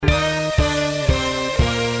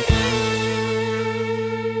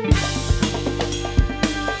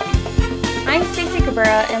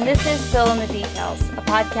Barbara, and this is Fill in the Details, a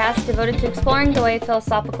podcast devoted to exploring the way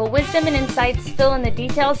philosophical wisdom and insights fill in the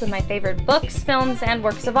details of my favorite books, films, and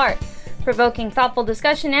works of art, provoking thoughtful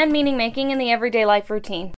discussion and meaning-making in the everyday life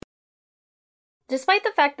routine. Despite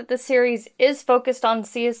the fact that the series is focused on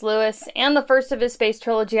C.S. Lewis and the first of his space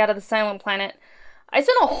trilogy Out of the Silent Planet, I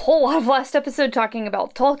spent a whole lot of last episode talking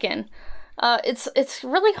about Tolkien. It's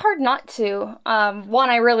really hard not to. One,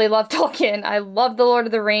 I really love Tolkien. I love The Lord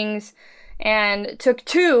of the Rings, and took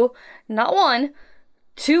two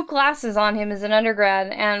classes on him as an undergrad,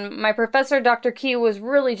 and my professor, Dr. Key, was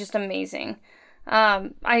really just amazing.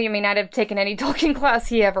 I'd have taken any Tolkien class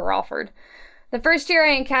he ever offered. The first year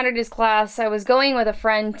I encountered his class, I was going with a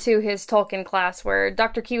friend to his Tolkien class, where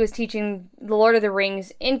Dr. Key was teaching The Lord of the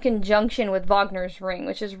Rings in conjunction with Wagner's Ring,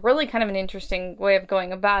 which is really kind of an interesting way of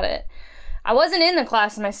going about it. I wasn't in the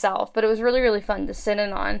class myself, but it was really, really fun to sit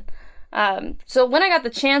in on. So when I got the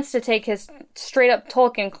chance to take his straight-up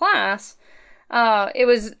Tolkien class, it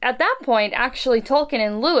was, at that point, actually Tolkien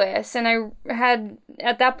and Lewis, and I had,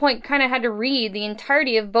 at that point, kind of had to read the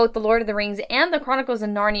entirety of both The Lord of the Rings and The Chronicles of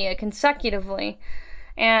Narnia consecutively.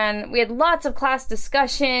 And we had lots of class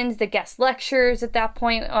discussions, the guest lectures at that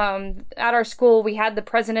point. At our school, we had the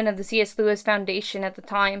president of the C.S. Lewis Foundation at the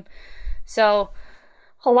time. So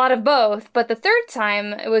a lot of both, but the third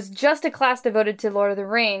time, it was just a class devoted to Lord of the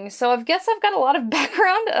Rings. So I guess I've got a lot of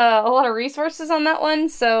background, a lot of resources on that one,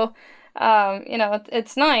 so,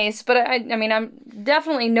 it's nice, but I'm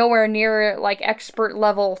definitely nowhere near, expert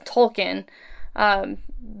level Tolkien.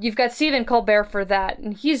 You've got Stephen Colbert for that,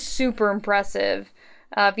 and he's super impressive.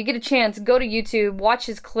 If you get a chance, go to YouTube, watch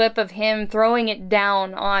his clip of him throwing it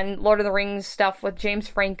down on Lord of the Rings stuff with James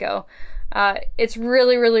Franco. It's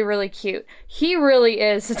really, really, really cute. He really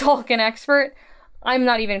is a Tolkien expert. I'm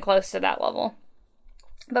not even close to that level.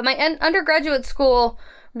 But my undergraduate school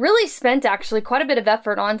really spent actually quite a bit of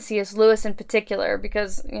effort on C.S. Lewis in particular,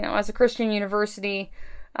 because, as a Christian university,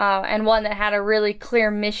 and one that had a really clear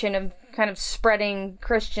mission of kind of spreading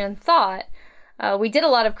Christian thought, we did a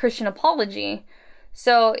lot of Christian apology.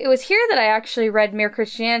 So it was here that I actually read Mere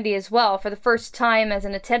Christianity as well, for the first time, as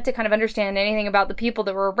an attempt to kind of understand anything about the people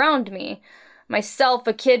that were around me. Myself,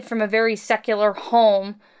 a kid from a very secular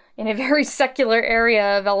home, in a very secular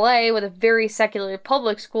area of LA, with a very secular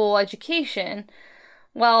public school education.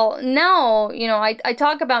 Well, now, I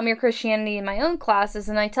talk about Mere Christianity in my own classes,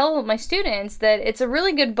 and I tell my students that it's a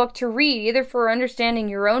really good book to read, either for understanding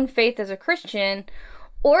your own faith as a Christian,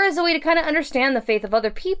 or as a way to kind of understand the faith of other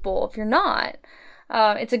people, if you're not.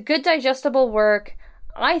 It's a good digestible work,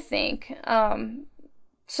 I think. So I'm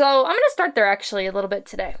going to start there actually a little bit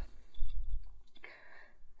today.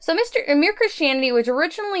 So Mere Christianity was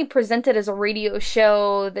originally presented as a radio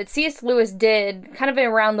show that C.S. Lewis did kind of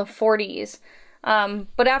around the 40s.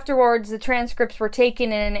 But afterwards, the transcripts were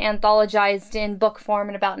taken and anthologized in book form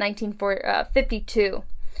in about 1952.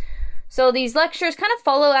 So these lectures kind of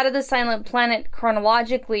follow Out of the Silent Planet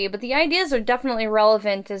chronologically, but the ideas are definitely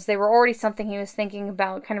relevant, as they were already something he was thinking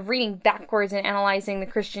about, kind of reading backwards and analyzing the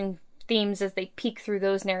Christian themes as they peek through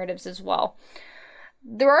those narratives as well.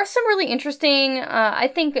 There are some really interesting, I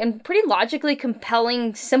think, and pretty logically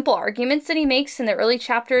compelling, simple arguments that he makes in the early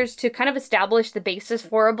chapters to kind of establish the basis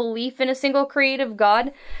for a belief in a single creative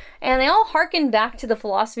God. And they all harken back to the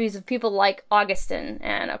philosophies of people like Augustine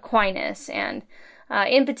and Aquinas, and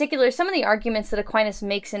in particular, some of the arguments that Aquinas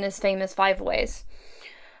makes in his famous 5 Ways.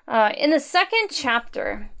 In the second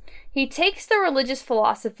chapter, he takes the religious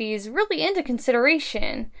philosophies really into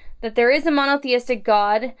consideration, that there is a monotheistic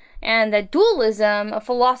God, and that dualism, a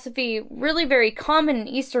philosophy really very common in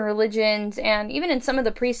Eastern religions, and even in some of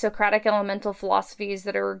the pre-Socratic elemental philosophies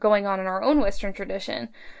that are going on in our own Western tradition.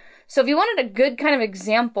 So if you wanted a good kind of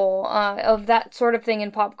example of that sort of thing in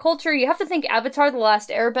pop culture, you have to think Avatar: The Last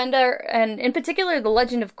Airbender, and in particular The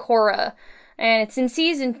Legend of Korra. And it's in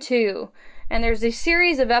season 2. And there's a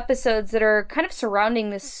series of episodes that are kind of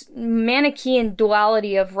surrounding this Manichaean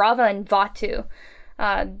duality of Rava and Vatu.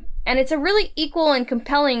 And it's a really equal and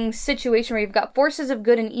compelling situation where you've got forces of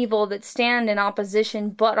good and evil that stand in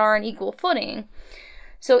opposition but are on equal footing.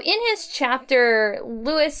 So in his chapter,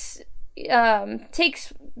 Lewis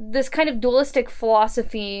takes this kind of dualistic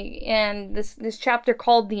philosophy and this chapter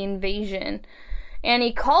called The Invasion, and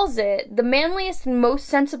he calls it the manliest and most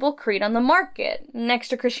sensible creed on the market, next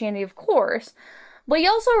to Christianity, of course. But he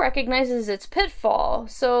also recognizes its pitfall.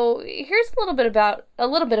 So here's a little bit of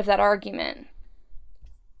that argument.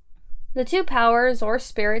 The two powers, or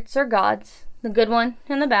spirits, or gods, the good one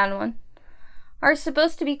and the bad one, are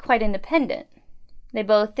supposed to be quite independent. They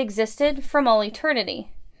both existed from all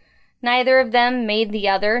eternity. Neither of them made the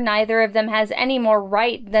other. Neither of them has any more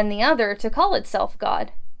right than the other to call itself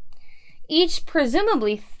God. Each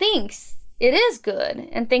presumably thinks it is good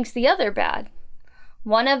and thinks the other bad.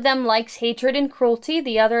 One of them likes hatred and cruelty,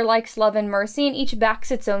 the other likes love and mercy, and each backs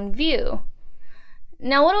its own view.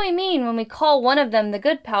 Now, what do we mean when we call one of them the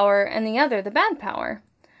good power and the other the bad power?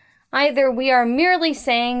 Either we are merely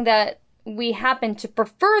saying that we happen to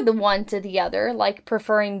prefer the one to the other, like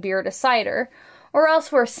preferring beer to cider, or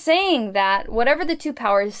else we're saying that whatever the two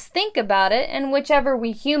powers think about it, and whichever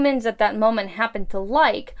we humans at that moment happen to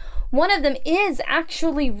like, one of them is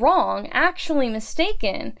actually wrong, actually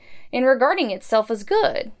mistaken, in regarding itself as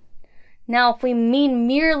good. Now, if we mean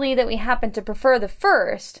merely that we happen to prefer the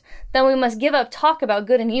first, then we must give up talk about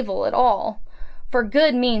good and evil at all. For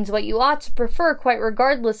good means what you ought to prefer quite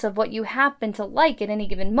regardless of what you happen to like at any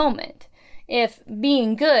given moment. If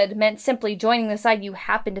being good meant simply joining the side you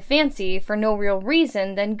happen to fancy for no real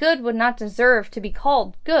reason, then good would not deserve to be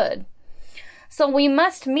called good. So we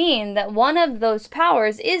must mean that one of those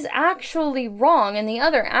powers is actually wrong and the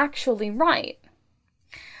other actually right.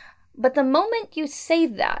 But the moment you say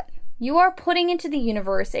that, you are putting into the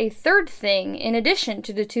universe a third thing in addition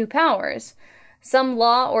to the two powers, some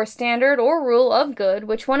law or standard or rule of good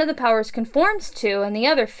which one of the powers conforms to and the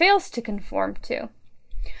other fails to conform to.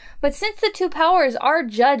 But since the two powers are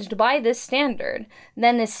judged by this standard,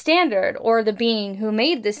 then this standard, or the being who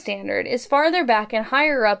made this standard, is farther back and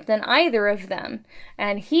higher up than either of them,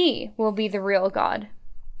 and he will be the real God.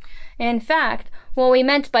 In fact, what we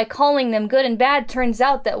meant by calling them good and bad turns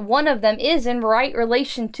out that one of them is in right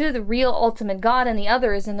relation to the real ultimate God and the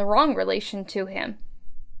other is in the wrong relation to him.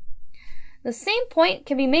 The same point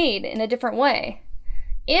can be made in a different way.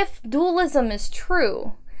 If dualism is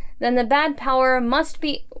true, then the bad power must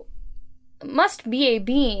be a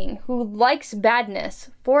being who likes badness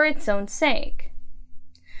for its own sake.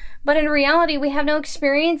 But in reality, we have no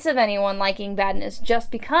experience of anyone liking badness just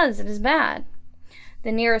because it is bad.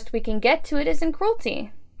 The nearest we can get to it is in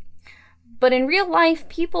cruelty. But in real life,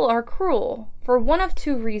 people are cruel for one of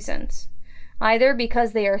two reasons. Either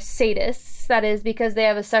because they are sadists, that is, because they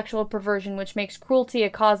have a sexual perversion which makes cruelty a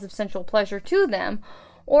cause of sensual pleasure to them,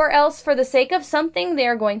 or else for the sake of something they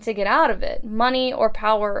are going to get out of it, money or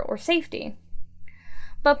power or safety.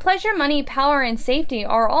 But pleasure, money, power, and safety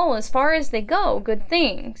are all, as far as they go, good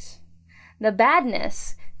things. The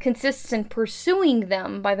badness consists in pursuing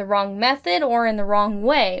them by the wrong method or in the wrong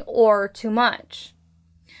way, or too much.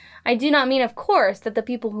 I do not mean, of course, that the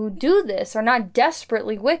people who do this are not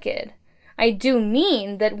desperately wicked. I do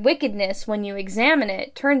mean that wickedness, when you examine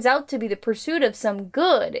it, turns out to be the pursuit of some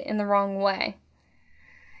good in the wrong way.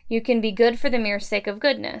 You can be good for the mere sake of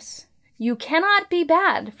goodness. You cannot be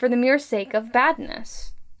bad for the mere sake of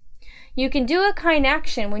badness. You can do a kind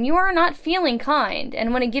action when you are not feeling kind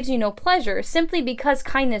and when it gives you no pleasure simply because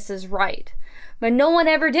kindness is right. But no one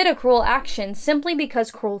ever did a cruel action simply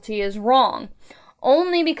because cruelty is wrong,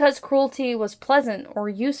 only because cruelty was pleasant or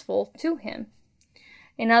useful to him.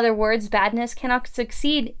 In other words, badness cannot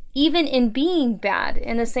succeed even in being bad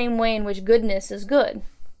in the same way in which goodness is good.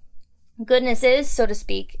 Goodness is, so to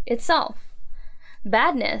speak, itself.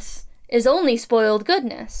 Badness is only spoiled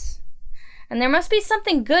goodness. And there must be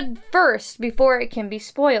something good first before it can be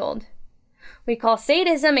spoiled. We call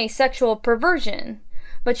sadism a sexual perversion,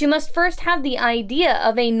 but you must first have the idea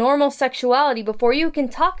of a normal sexuality before you can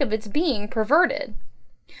talk of its being perverted.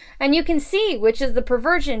 And you can see which is the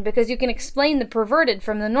perversion because you can explain the perverted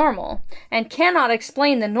from the normal, and cannot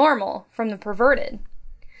explain the normal from the perverted.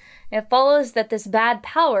 It follows that this bad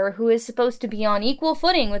power, who is supposed to be on equal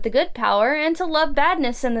footing with the good power and to love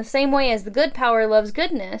badness in the same way as the good power loves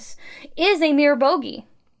goodness, is a mere bogey.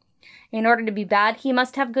 In order to be bad, he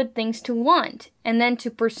must have good things to want, and then to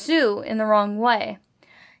pursue in the wrong way.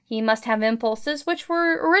 He must have impulses which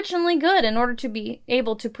were originally good in order to be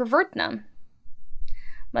able to pervert them.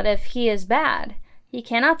 But if he is bad, he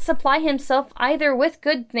cannot supply himself either with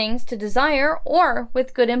good things to desire or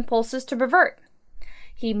with good impulses to pervert.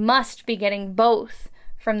 He must be getting both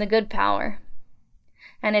from the good power.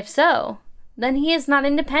 And if so, then he is not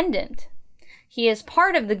independent. He is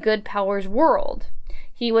part of the good power's world.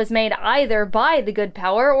 He was made either by the good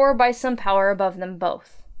power or by some power above them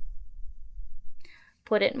both.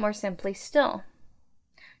 Put it more simply still.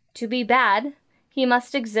 To be bad, he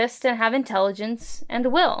must exist and have intelligence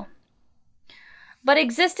and will. But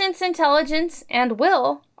existence, intelligence, and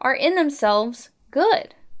will are in themselves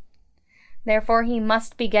good. Therefore, he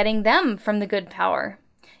must be getting them from the good power.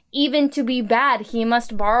 Even to be bad, he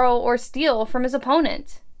must borrow or steal from his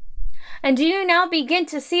opponent. And do you now begin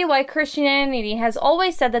to see why Christianity has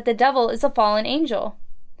always said that the devil is a fallen angel?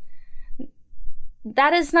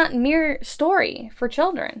 that is not mere story for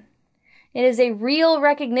children. It is a real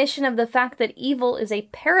recognition of the fact that evil is a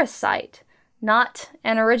parasite, not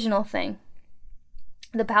an original thing.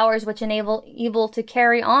 The powers which enable evil to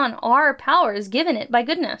carry on are powers given it by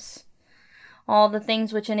goodness. All the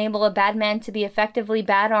things which enable a bad man to be effectively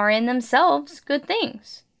bad are in themselves good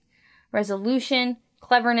things. Resolution,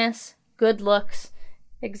 cleverness, good looks,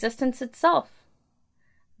 existence itself.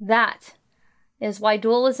 That is why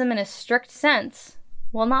dualism in a strict sense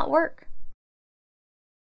will not work.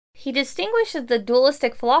 He distinguishes the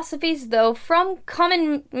dualistic philosophies, though, from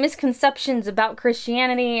common misconceptions about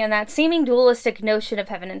Christianity and that seeming dualistic notion of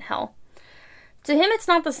heaven and hell. To him, it's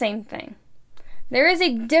not the same thing. There is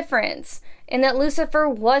a difference in that Lucifer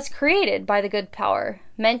was created by the good power,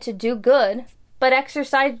 meant to do good, but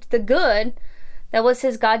exercised the good that was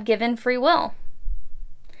his God-given free will.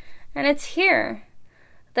 And it's here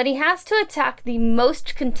that he has to attack the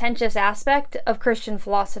most contentious aspect of Christian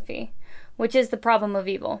philosophy, which is the problem of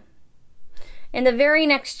evil. In the very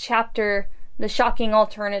next chapter, The Shocking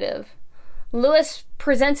Alternative, Lewis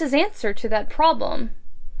presents his answer to that problem.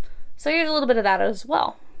 So here's a little bit of that as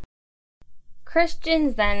well.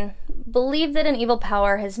 Christians, then, believe that an evil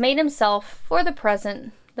power has made himself, for the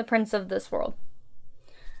present, the prince of this world.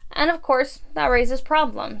 And of course, that raises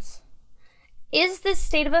problems. Is this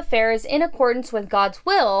state of affairs in accordance with God's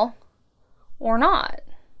will or not?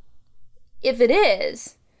 If it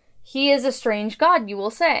is, he is a strange God, you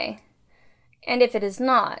will say. And if it is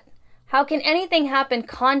not, how can anything happen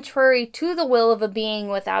contrary to the will of a being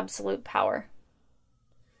with absolute power?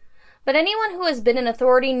 But anyone who has been in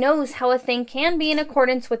authority knows how a thing can be in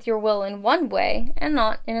accordance with your will in one way and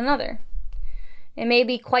not in another. It may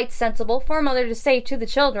be quite sensible for a mother to say to the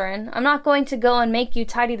children, I'm not going to go and make you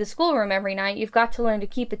tidy the schoolroom every night. You've got to learn to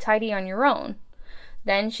keep it tidy on your own.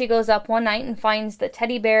 Then she goes up one night and finds the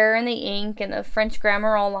teddy bear and the ink and the French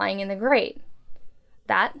grammar all lying in the grate.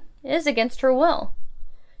 That is against her will.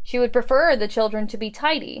 She would prefer the children to be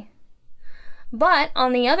tidy. But,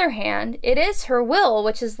 on the other hand, it is her will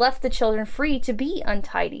which has left the children free to be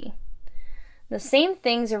untidy. The same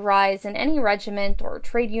things arise in any regiment or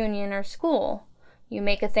trade union or school. You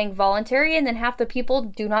make a thing voluntary and then half the people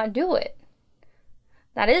do not do it.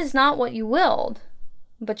 That is not what you willed,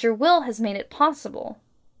 but your will has made it possible.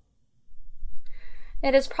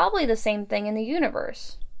 It is probably the same thing in the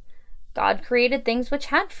universe. God created things which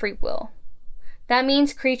had free will. That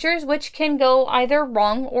means creatures which can go either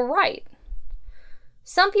wrong or right.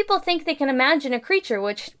 Some people think they can imagine a creature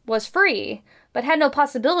which was free, but had no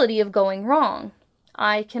possibility of going wrong.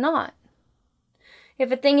 I cannot. If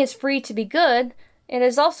a thing is free to be good, it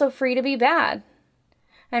is also free to be bad.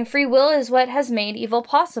 And free will is what has made evil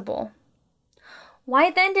possible. Why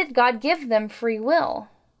then did God give them free will?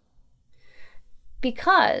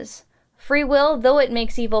 Because free will, though it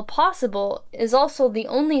makes evil possible, is also the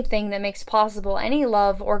only thing that makes possible any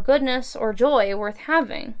love or goodness or joy worth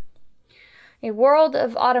having. A world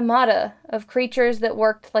of automata, of creatures that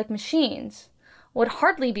worked like machines, would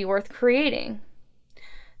hardly be worth creating.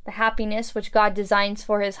 The happiness which God designs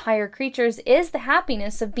for his higher creatures is the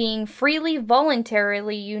happiness of being freely,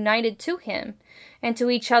 voluntarily united to him, and to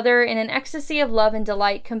each other in an ecstasy of love and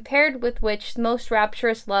delight, compared with which the most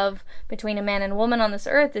rapturous love between a man and woman on this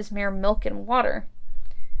earth is mere milk and water.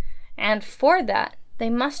 And for that, they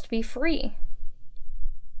must be free.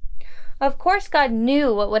 Of course, God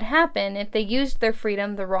knew what would happen if they used their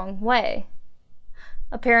freedom the wrong way.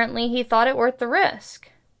 Apparently, he thought it worth the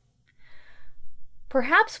risk.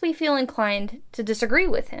 Perhaps we feel inclined to disagree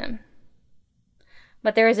with him.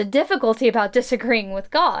 But there is a difficulty about disagreeing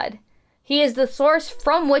with God. He is the source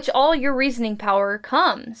from which all your reasoning power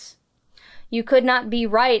comes. You could not be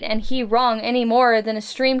right and he wrong any more than a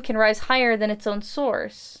stream can rise higher than its own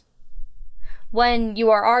source. When you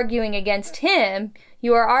are arguing against him,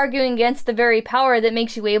 you are arguing against the very power that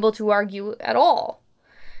makes you able to argue at all.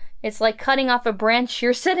 It's like cutting off a branch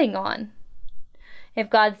you're sitting on. If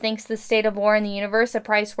God thinks the state of war in the universe a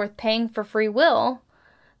price worth paying for free will,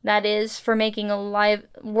 that is, for making a live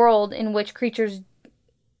world in which creatures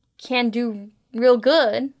can do real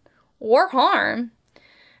good or harm,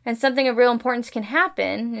 and something of real importance can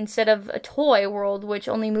happen, instead of a toy world which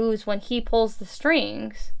only moves when he pulls the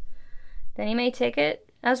strings, then he may take it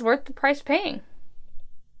as worth the price paying.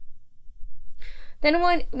 Then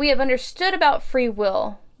when we have understood about free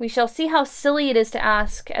will, we shall see how silly it is to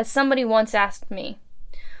ask, as somebody once asked me,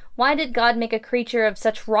 why did God make a creature of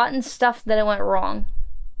such rotten stuff that it went wrong?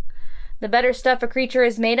 The better stuff a creature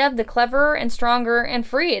is made of, the cleverer and stronger and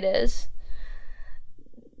free it is.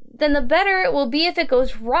 Then the better it will be if it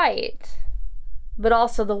goes right, but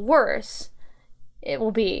also the worse it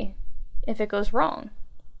will be if it goes wrong.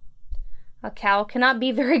 A cow cannot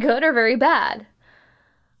be very good or very bad.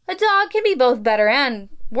 A dog can be both better and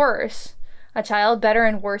worse. A child better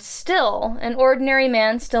and worse still. An ordinary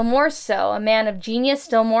man still more so. A man of genius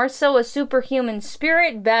still more so. A superhuman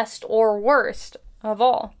spirit, best or worst of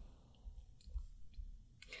all.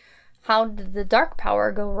 How did the dark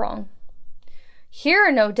power go wrong?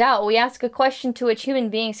 Here, no doubt, we ask a question to which human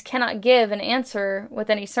beings cannot give an answer with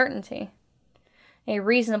any certainty. A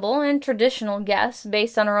reasonable and traditional guess,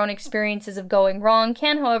 based on our own experiences of going wrong,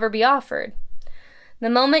 can, however, be offered. The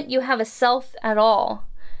moment you have a self at all,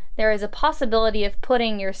 there is a possibility of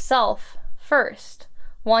putting yourself first,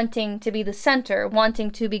 wanting to be the center,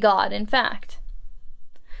 wanting to be God, in fact.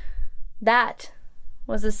 That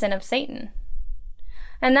was the sin of Satan.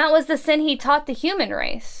 And that was the sin he taught the human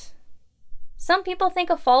race. Some people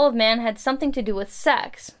think a fall of man had something to do with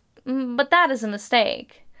sex, but that is a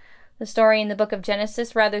mistake. The story in the book of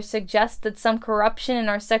Genesis rather suggests that some corruption in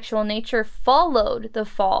our sexual nature followed the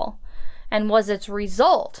fall and was its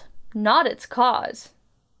result, not its cause.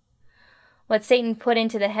 What Satan put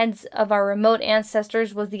into the heads of our remote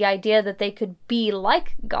ancestors was the idea that they could be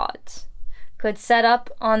like gods, could set up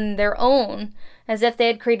on their own as if they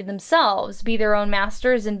had created themselves, be their own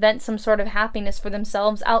masters, invent some sort of happiness for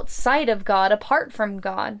themselves outside of God, apart from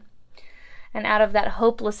God. And out of that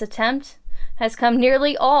hopeless attempt has come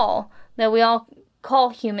nearly all that we all call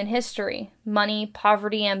human history: money,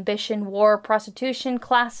 poverty, ambition, war, prostitution,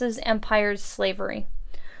 classes, empires, slavery.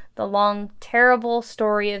 The long, terrible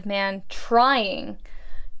story of man trying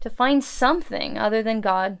to find something other than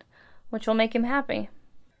God which will make him happy.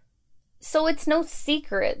 So it's no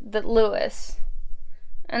secret that Lewis,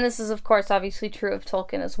 and this is of course obviously true of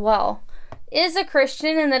Tolkien as well, is a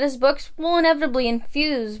Christian, and that his books will inevitably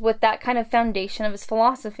infuse with that kind of foundation of his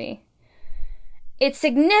philosophy. It's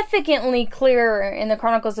significantly clearer in the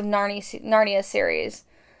Chronicles of Narnia series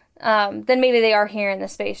than maybe they are here in the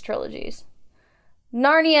space trilogies.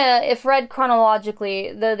 Narnia, if read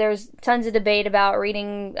chronologically, though there's tons of debate about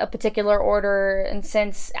reading a particular order, and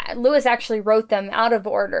since Lewis actually wrote them out of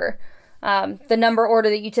order, the number order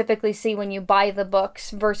that you typically see when you buy the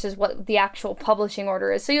books versus what the actual publishing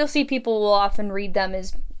order is. So you'll see people will often read them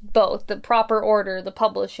as both the proper order, the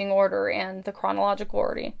publishing order, and the chronological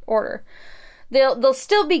order. They'll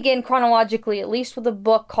still begin chronologically, at least with a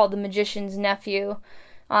book called The Magician's Nephew.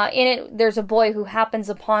 In it, there's a boy who happens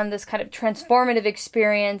upon this kind of transformative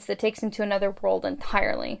experience that takes him to another world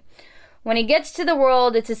entirely. When he gets to the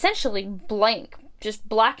world, it's essentially blank, just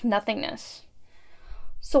black nothingness.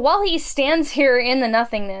 So while he stands here in the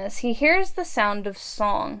nothingness, he hears the sound of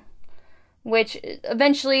song, which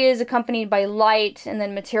eventually is accompanied by light and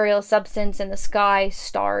then material substance in the sky,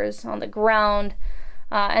 stars on the ground,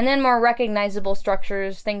 and then more recognizable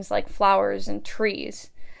structures, things like flowers and trees.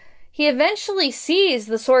 He eventually sees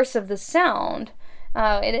the source of the sound.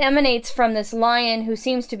 It emanates from this lion who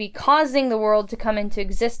seems to be causing the world to come into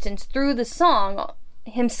existence through the song,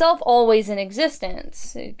 himself always in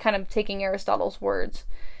existence, kind of taking Aristotle's words.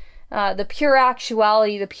 The pure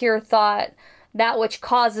actuality, the pure thought, that which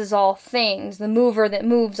causes all things, the mover that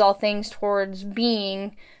moves all things towards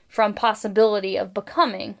being from possibility of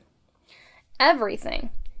becoming.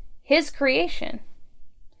 Everything. His creation.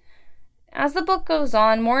 As the book goes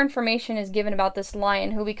on, more information is given about this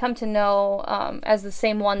lion, who we come to know as the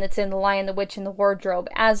same one that's in The Lion, the Witch, and the Wardrobe,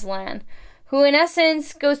 Aslan, who in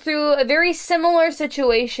essence goes through a very similar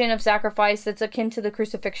situation of sacrifice that's akin to the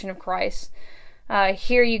crucifixion of Christ.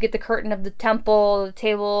 Here you get the curtain of the temple, the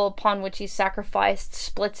table upon which he's sacrificed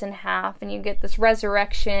splits in half, and you get this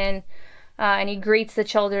resurrection, and he greets the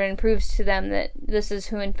children and proves to them that this is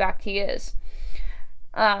who in fact he is.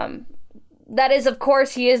 That is, of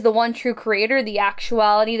course, he is the one true creator, the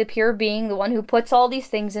actuality, the pure being, the one who puts all these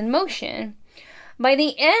things in motion. By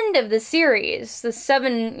the end of the series, this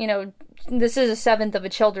is a seventh of a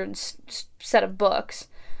children's set of books,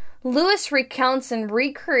 Lewis recounts and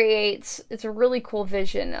recreates, it's a really cool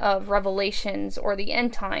vision of Revelations or the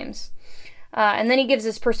end times. And then he gives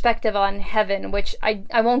his perspective on heaven, which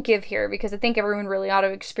I won't give here because I think everyone really ought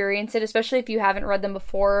to experience it, especially if you haven't read them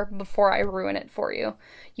before I ruin it for you.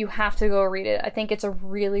 You have to go read it. I think it's a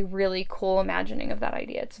really, really cool imagining of that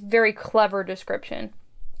idea. It's a very clever description.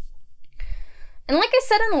 And like I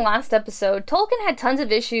said in the last episode, Tolkien had tons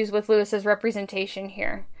of issues with Lewis's representation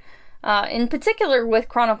here. In particular with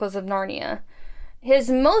Chronicles of Narnia.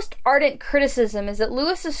 His most ardent criticism is that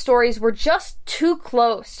Lewis's stories were just too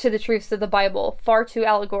close to the truths of the Bible, far too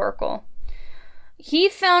allegorical. He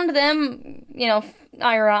found them,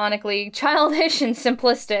 ironically, childish and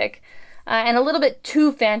simplistic, and a little bit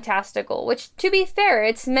too fantastical, which, to be fair,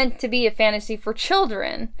 it's meant to be a fantasy for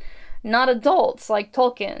children. not adults like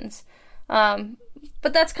Tolkien's.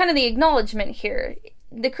 But that's kind of the acknowledgement here.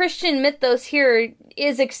 The Christian mythos here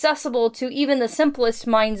is accessible to even the simplest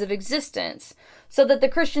minds of existence, so that the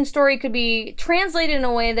Christian story could be translated in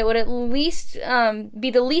a way that would at least be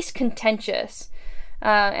the least contentious,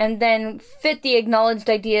 and then fit the acknowledged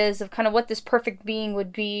ideas of kind of what this perfect being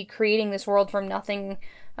would be, creating this world from nothing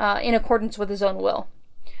in accordance with his own will.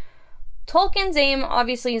 Tolkien's aim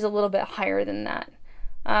obviously is a little bit higher than that.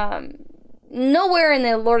 Nowhere in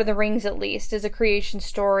the Lord of the Rings, at least, is a creation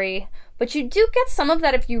story, but you do get some of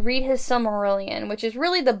that if you read his Silmarillion, which is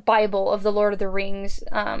really the Bible of the Lord of the Rings,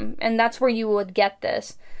 and that's where you would get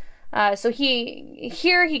this. So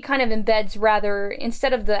he kind of embeds, rather,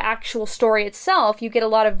 instead of the actual story itself, you get a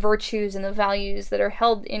lot of virtues and the values that are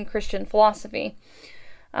held in Christian philosophy.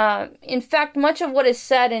 In fact, much of what is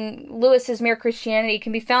said in Lewis's Mere Christianity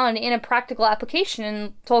can be found in a practical application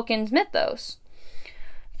in Tolkien's mythos.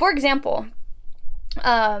 For example,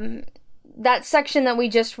 that section that we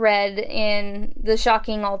just read in The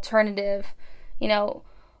Shocking Alternative,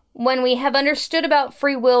 when we have understood about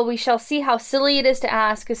free will, we shall see how silly it is to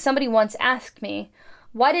ask, as somebody once asked me,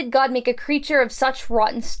 why did God make a creature of such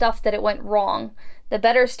rotten stuff that it went wrong? The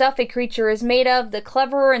better stuff a creature is made of, the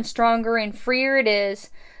cleverer and stronger and freer it is,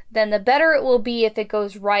 then the better it will be if it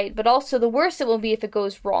goes right, but also the worse it will be if it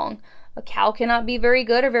goes wrong. A cow cannot be very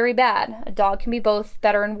good or very bad. A dog can be both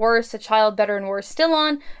better and worse, a child better and worse still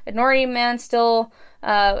on, an ordinary man still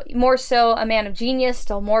more so, a man of genius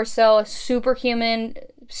still more so, a superhuman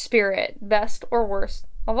spirit, best or worst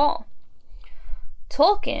of all.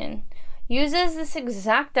 Tolkien uses this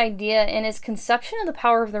exact idea in his conception of the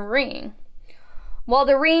power of the ring. While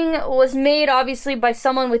the ring was made, obviously, by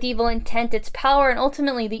someone with evil intent, its power and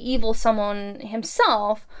ultimately the evil someone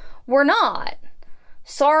himself were not.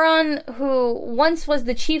 Sauron, who once was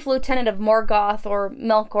the chief lieutenant of Morgoth, or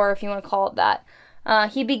Melkor if you want to call it that,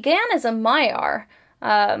 he began as a Maiar,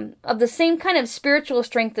 of the same kind of spiritual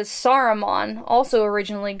strength as Saruman, also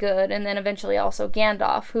originally good, and then eventually also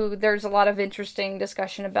Gandalf, who there's a lot of interesting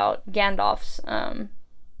discussion about Gandalf's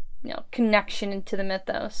connection into the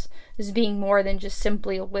mythos as being more than just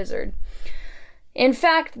simply a wizard. In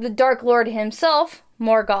fact, the Dark Lord himself,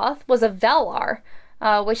 Morgoth, was a Valar,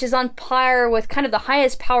 which is on par with kind of the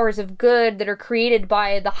highest powers of good that are created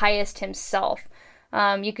by the highest himself.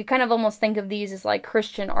 You could kind of almost think of these as like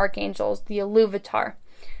Christian archangels, the Iluvatar.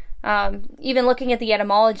 Even looking at the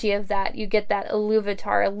etymology of that, you get that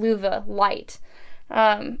Iluvatar, Iluva, light.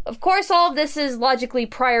 Of course, all of this is logically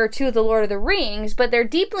prior to The Lord of the Rings, but they're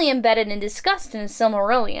deeply embedded and discussed in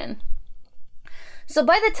Silmarillion. So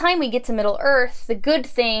by the time we get to Middle-earth, the good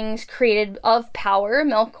things created of power,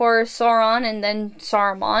 Melkor, Sauron, and then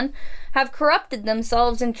Saruman, have corrupted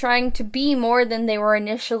themselves in trying to be more than they were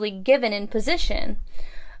initially given in position.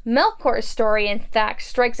 Melkor's story, in fact,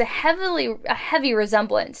 strikes a heavy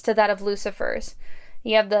resemblance to that of Lucifer's.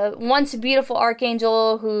 You have the once beautiful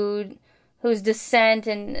archangel whose descent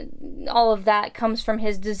and all of that comes from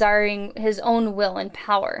his desiring his own will and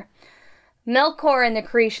power. Melkor in the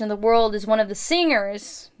creation of the world is one of the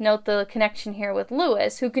singers, note the connection here with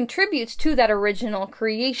Lewis, who contributes to that original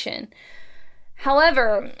creation.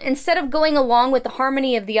 However, instead of going along with the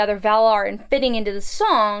harmony of the other Valar and fitting into the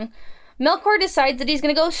song, Melkor decides that he's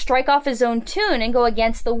going to go strike off his own tune and go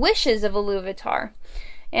against the wishes of Iluvatar.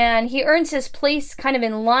 And he earns his place kind of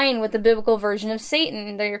in line with the biblical version of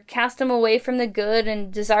Satan. They cast him away from the good and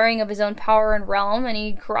desiring of his own power and realm, and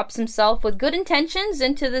he corrupts himself with good intentions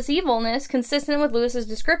into this evilness, consistent with Lewis's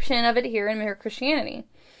description of it here in Mere Christianity.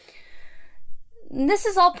 This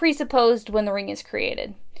is all presupposed when the ring is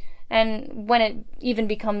created, and when it even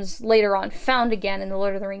becomes later on found again in the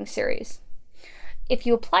Lord of the Rings series. If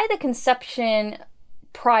you apply the conception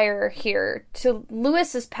prior here to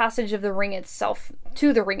Lewis's passage of the ring itself,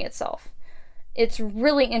 it's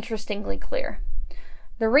really interestingly clear.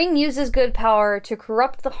 The ring uses good power to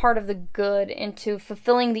corrupt the heart of the good into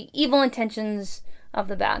fulfilling the evil intentions of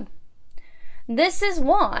the bad. This is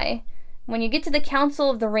why, when you get to the Council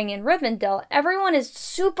of the Ring in Rivendell, everyone is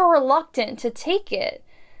super reluctant to take it.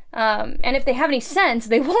 And if they have any sense,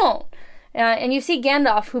 they won't. And you see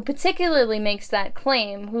Gandalf, who particularly makes that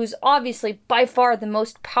claim, who's obviously by far the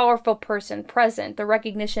most powerful person present, the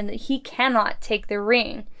recognition that he cannot take the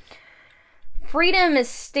ring. Freedom, as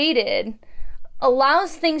stated,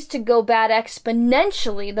 allows things to go bad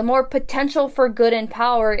exponentially the more potential for good and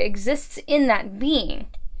power exists in that being.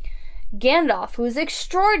 Gandalf, who is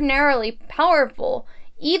extraordinarily powerful,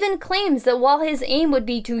 even claims that while his aim would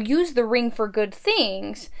be to use the ring for good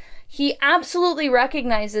things, He absolutely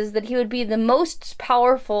recognizes that he would be the most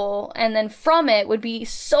powerful, and then from it would be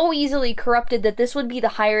so easily corrupted that this would be the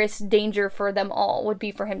highest danger for them all, would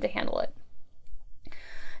be for him to handle it.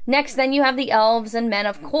 Next, then you have the elves and men,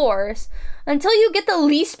 of course, until you get the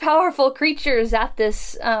least powerful creatures at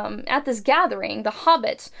this gathering, the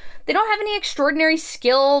hobbits. They don't have any extraordinary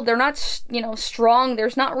skill. They're not, strong.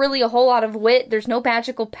 There's not really a whole lot of wit. There's no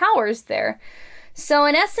magical powers there. So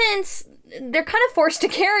in essence, they're kind of forced to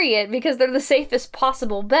carry it because they're the safest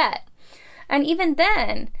possible bet. And even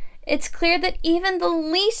then, it's clear that even the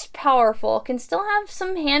least powerful can still have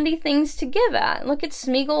some handy things to give at. Look at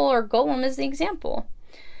Smeagol or Gollum as the example.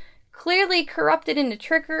 Clearly corrupted into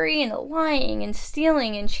trickery and lying and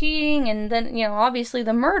stealing and cheating, and then, obviously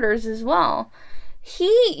the murders as well.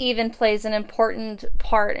 He even plays an important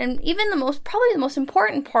part, and even probably the most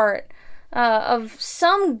important part of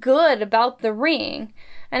some good about the ring.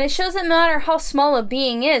 And it shows that no matter how small a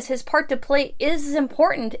being is, his part to play is as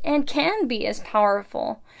important and can be as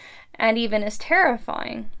powerful and even as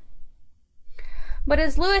terrifying. But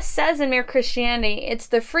as Lewis says in Mere Christianity, it's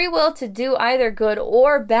the free will to do either good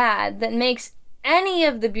or bad that makes any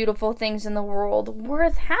of the beautiful things in the world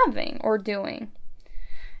worth having or doing.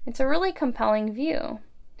 It's a really compelling view.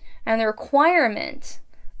 And the requirement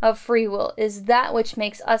of free will is that which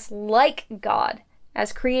makes us like God,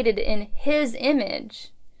 as created in His image.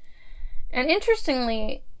 And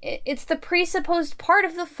interestingly, it's the presupposed part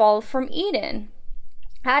of the fall from Eden.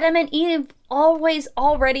 Adam and Eve always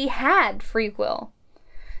already had free will.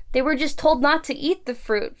 They were just told not to eat the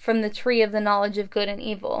fruit from the tree of the knowledge of good and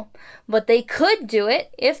evil. But they could do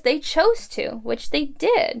it if they chose to, which they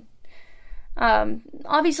did.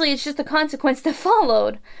 Obviously, it's just a consequence that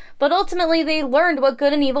followed. But ultimately, they learned what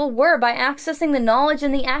good and evil were by accessing the knowledge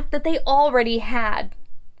and the act that they already had.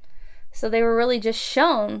 So they were really just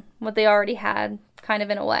shown what they already had, kind of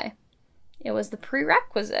in a way. It was the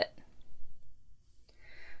prerequisite.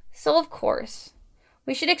 So, of course,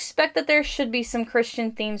 we should expect that there should be some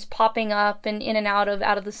Christian themes popping up and in and out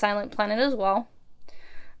of the Silent Planet as well.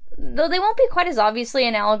 Though they won't be quite as obviously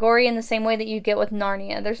an allegory in the same way that you get with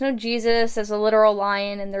Narnia. There's no Jesus as a literal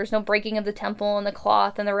lion, and there's no breaking of the temple and the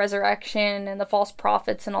cloth and the resurrection and the false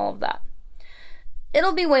prophets and all of that.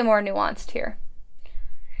 It'll be way more nuanced here.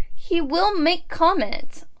 He will make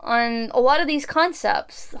comment on a lot of these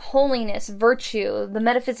concepts: holiness, virtue, the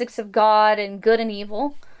metaphysics of God, and good and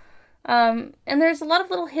evil. And there's a lot of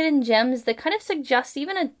little hidden gems that kind of suggest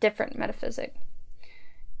even a different metaphysic.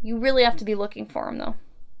 You really have to be looking for them, though.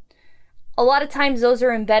 A lot of times those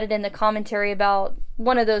are embedded in the commentary about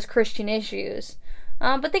one of those Christian issues.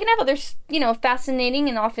 But they can have other, fascinating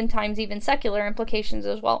and oftentimes even secular implications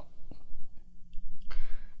as well.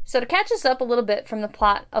 So to catch us up a little bit from the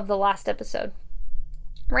plot of the last episode,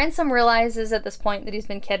 Ransom realizes at this point that he's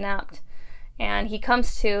been kidnapped. And he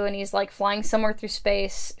comes to, and he's like flying somewhere through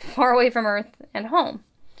space, far away from Earth and home.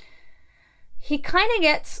 He kind of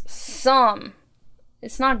gets some,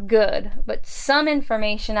 it's not good, but some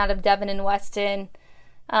information out of Devon and Weston,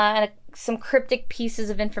 and some cryptic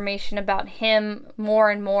pieces of information about him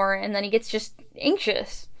more and more, and then he gets just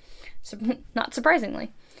anxious, so, not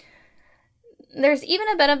surprisingly. There's even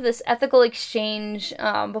a bit of this ethical exchange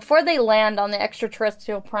before they land on the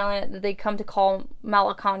extraterrestrial planet that they come to call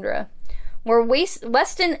Malacandra, where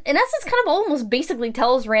Weston, in essence, kind of almost basically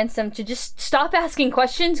tells Ransom to just stop asking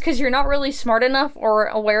questions because you're not really smart enough or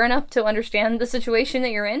aware enough to understand the situation that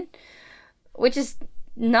you're in, which is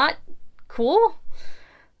not cool.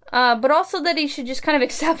 But also that he should just kind of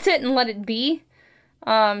accept it and let it be.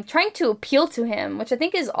 Trying to appeal to him, which I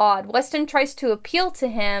think is odd. Weston tries to appeal to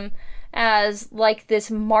him as like this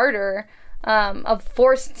martyr of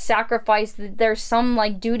forced sacrifice, that there's some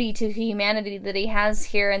like duty to humanity that he has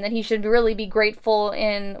here, and that he should really be grateful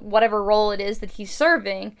in whatever role it is that he's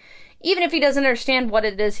serving, even if he doesn't understand what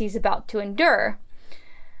it is he's about to endure.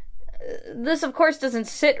 This, of course, doesn't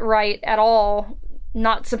sit right at all,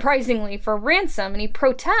 not surprisingly, for Ransom, and he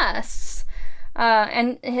protests.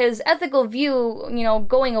 And his ethical view,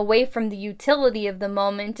 going away from the utility of the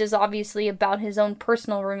moment, is obviously about his own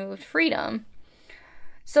personal removed freedom.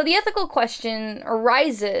 So the ethical question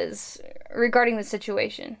arises regarding the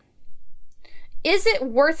situation. Is it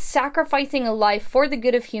worth sacrificing a life for the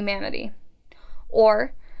good of humanity?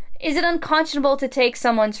 Or is it unconscionable to take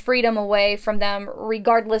someone's freedom away from them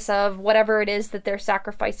regardless of whatever it is that they're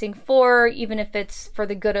sacrificing for, even if it's for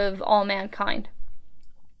the good of all mankind?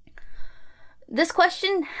 This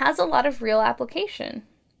question has a lot of real application.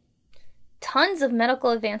 Tons of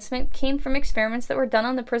medical advancement came from experiments that were done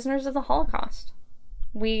on the prisoners of the Holocaust.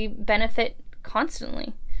 We benefit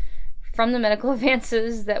constantly from the medical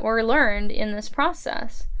advances that were learned in this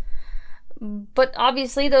process. But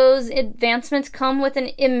obviously those advancements come with an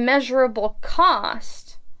immeasurable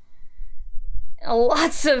cost.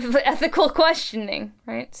 Lots of ethical questioning,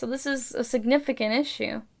 right? So this is a significant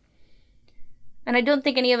issue. And I don't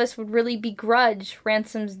think any of us would really begrudge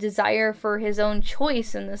Ransom's desire for his own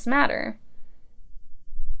choice in this matter.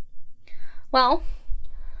 Well,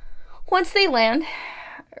 once they land,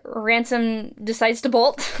 Ransom decides to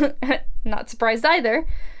bolt. Not surprised either.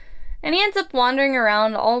 And he ends up wandering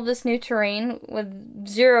around all of this new terrain with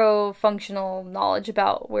zero functional knowledge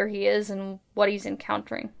about where he is and what he's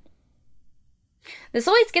encountering. This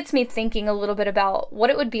always gets me thinking a little bit about what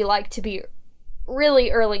it would be like to be really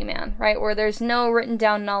early man, right? Where there's no written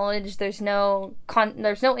down knowledge, there's no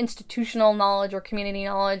institutional knowledge or community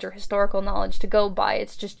knowledge or historical knowledge to go by.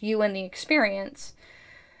 It's just you and the experience.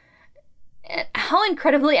 And how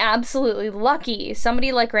incredibly absolutely lucky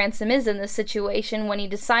somebody like Ransom is in this situation when he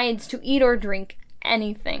decides to eat or drink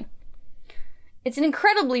anything. It's an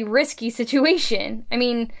incredibly risky situation. I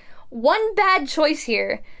mean, one bad choice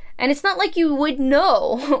here, and it's not like you would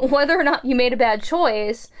know whether or not you made a bad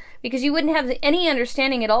choice, because you wouldn't have any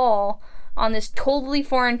understanding at all on this totally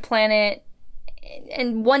foreign planet,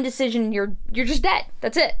 and one decision, you're just dead.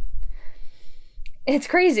 That's it. It's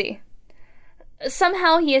crazy.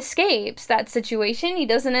 Somehow he escapes that situation. He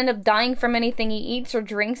doesn't end up dying from anything he eats or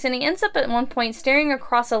drinks, and he ends up at one point staring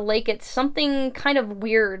across a lake at something kind of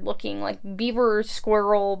weird looking, like beaver,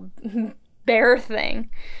 squirrel, bear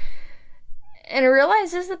thing. And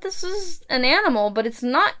realizes that this is an animal, but it's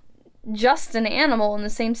not just an animal in the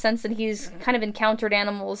same sense that he's kind of encountered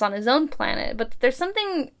animals on his own planet, but there's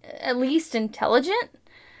something at least intelligent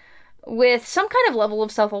with some kind of level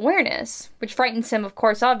of self-awareness, which frightens him, of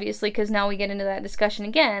course, obviously, because now we get into that discussion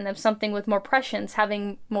again of something with more prescience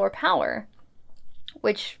having more power,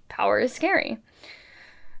 which power is scary.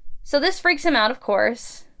 So this freaks him out, of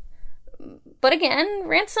course. But again,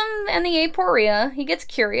 Ransom and the Aporia, he gets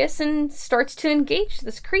curious and starts to engage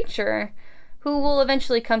this creature, who will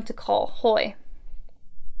eventually come to call Hoy.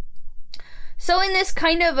 So in this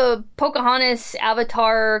kind of a Pocahontas,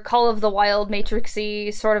 Avatar, Call of the Wild,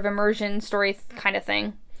 Matrix-y sort of immersion story kind of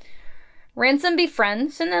thing, Ransom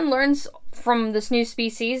befriends and then learns from this new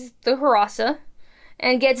species, the Harassa,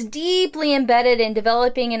 and gets deeply embedded in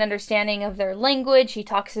developing an understanding of their language. He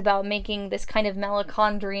talks about making this kind of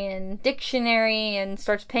Malacandrian dictionary and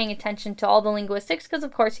starts paying attention to all the linguistics because,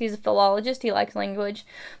 of course, he's a philologist. He likes language.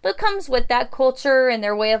 But comes with that culture and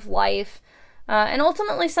their way of life, and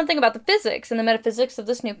ultimately something about the physics and the metaphysics of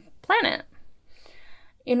this new planet.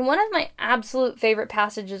 In one of my absolute favorite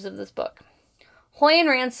passages of this book, Hoy and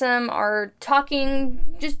Ransom are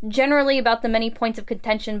talking just generally about the many points of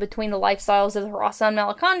contention between the lifestyles of the Harassa on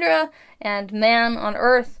Malacandra and man on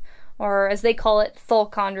Earth, or as they call it,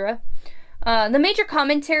 Thulcandra. The major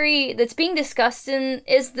commentary that's being discussed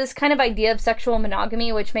is this kind of idea of sexual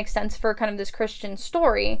monogamy, which makes sense for kind of this Christian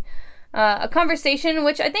story. A conversation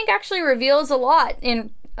which I think actually reveals a lot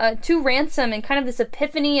to Ransom and kind of this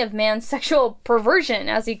epiphany of man's sexual perversion,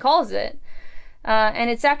 as he calls it. And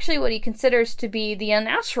it's actually what he considers to be the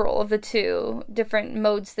unnatural of the two different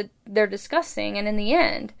modes that they're discussing. And in the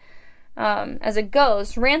end, as it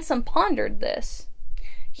goes, Ransom pondered this.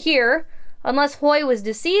 Here, unless Hoy was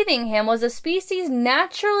deceiving him, was a species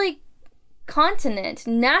naturally continent,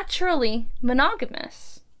 naturally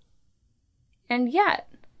monogamous. And yet,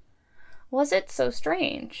 was it so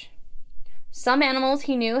strange? Some animals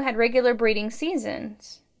he knew had regular breeding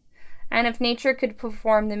seasons. And if nature could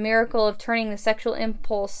perform the miracle of turning the sexual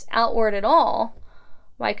impulse outward at all,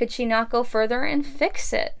 why could she not go further and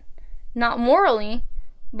fix it? Not morally,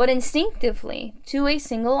 but instinctively, to a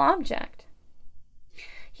single object.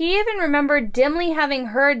 He even remembered dimly having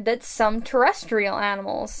heard that some terrestrial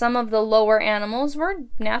animals, some of the lower animals, were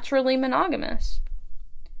naturally monogamous.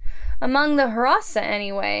 Among the Harassa,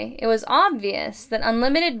 anyway, it was obvious that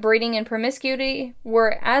unlimited breeding and promiscuity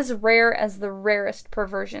were as rare as the rarest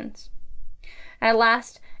perversions. At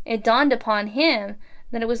last, it dawned upon him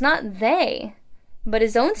that it was not they, but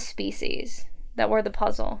his own species, that were the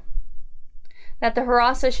puzzle. That the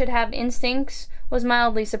Harassa should have instincts was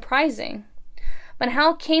mildly surprising. But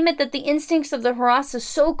how came it that the instincts of the Harassa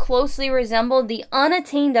so closely resembled the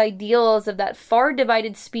unattained ideals of that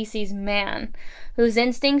far-divided species man, whose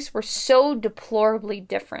instincts were so deplorably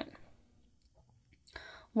different?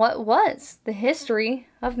 What was the history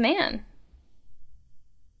of man?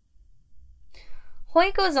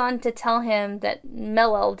 Hoy goes on to tell him that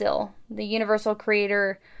Mel-Eldil, the universal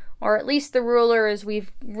creator, or at least the ruler, as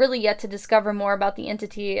we've really yet to discover more about the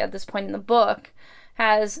entity at this point in the book,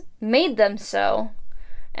 has made them so,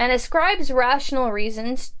 and ascribes rational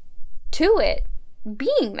reasons to it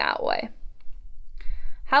being that way.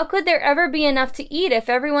 How could there ever be enough to eat if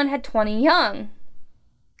everyone had 20 young?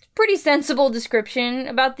 Pretty sensible description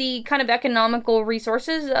about the kind of economical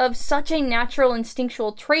resources of such a natural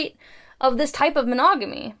instinctual trait of this type of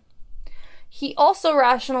monogamy. He also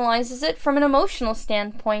rationalizes it from an emotional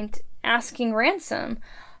standpoint, asking Ransom,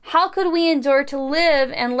 how could we endure to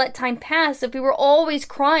live and let time pass if we were always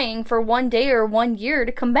crying for one day or 1 year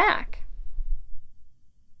to come back?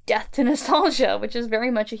 Death to nostalgia, which is very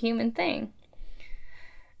much a human thing.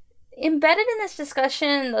 Embedded in this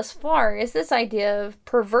discussion thus far is this idea of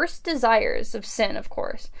perverse desires of sin, of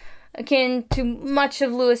course, akin to much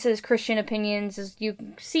of Lewis's Christian opinions as you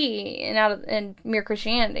see in Mere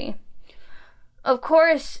Christianity. Of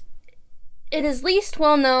course, it is least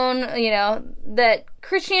well known, that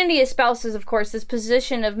Christianity espouses, of course, this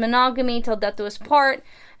position of monogamy till death do us part,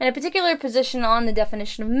 and a particular position on the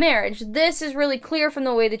definition of marriage. This is really clear from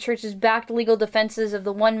the way the church has backed legal defenses of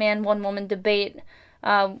the one-man, one-woman debate,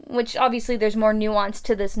 which obviously there's more nuance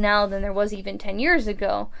to this now than there was even 10 years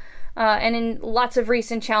ago, and in lots of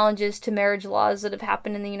recent challenges to marriage laws that have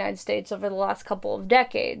happened in the United States over the last couple of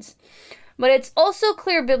decades. But it's also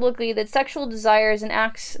clear biblically that sexual desires and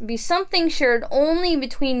acts be something shared only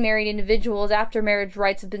between married individuals after marriage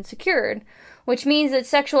rights have been secured, which means that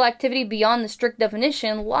sexual activity beyond the strict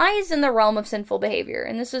definition lies in the realm of sinful behavior.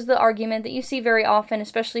 And this is the argument that you see very often,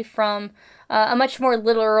 especially from a much more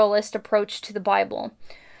literalist approach to the Bible.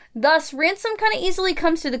 Thus, Ransom kind of easily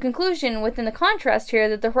comes to the conclusion within the contrast here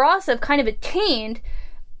that the Hrossa have kind of attained,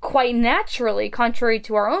 quite naturally, contrary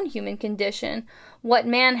to our own human condition, what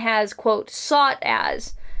man has, quote, sought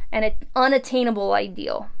as an unattainable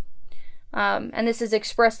ideal. And this is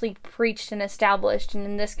expressly preached and established, and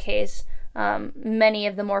in this case, many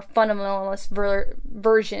of the more fundamentalist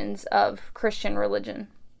versions of Christian religion.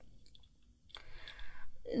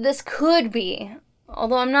 This could be,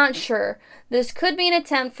 although I'm not sure, this could be an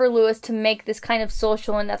attempt for Lewis to make this kind of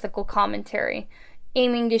social and ethical commentary,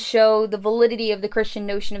 aiming to show the validity of the Christian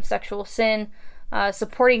notion of sexual sin,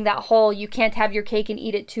 supporting that whole you can't have your cake and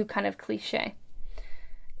eat it too kind of cliche.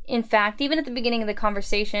 In fact, even at the beginning of the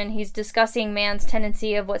conversation, he's discussing man's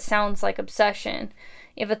tendency of what sounds like obsession.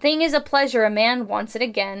 If a thing is a pleasure, a man wants it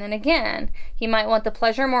again and again. He might want the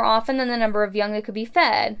pleasure more often than the number of young that could be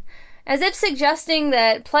fed. As if suggesting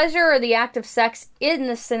that pleasure or the act of sex in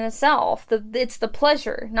the sin itself. It's the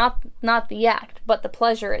pleasure, not the act, but the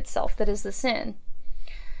pleasure itself that is the sin.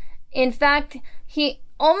 In fact, he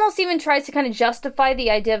almost even tries to kind of justify the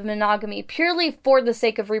idea of monogamy purely for the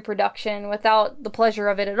sake of reproduction without the pleasure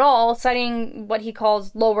of it at all, citing what he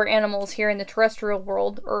calls lower animals here in the terrestrial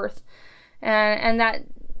world, Earth, and that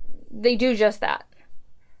they do just that.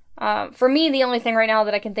 For me, the only thing right now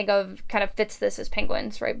that I can think of kind of fits this is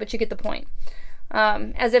penguins, right? But you get the point.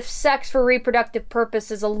 As if sex for reproductive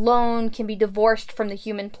purposes alone can be divorced from the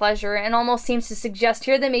human pleasure, and almost seems to suggest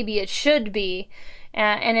here that maybe it should be,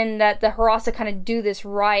 and in that the Hrossa kind of do this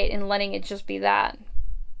right in letting it just be that.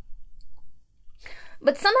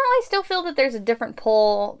 But somehow I still feel that there's a different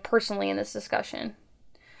pull personally in this discussion.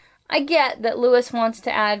 I get that Lewis wants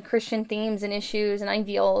to add Christian themes and issues and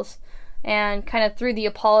ideals, and kind of through the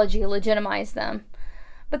apology legitimize them.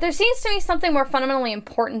 But there seems to me something more fundamentally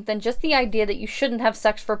important than just the idea that you shouldn't have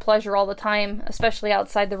sex for pleasure all the time, especially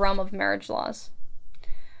outside the realm of marriage laws.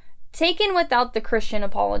 Taken without the Christian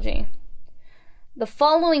apology, the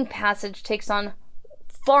following passage takes on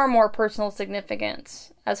far more personal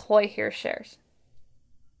significance, as Hoy here shares.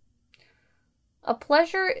 A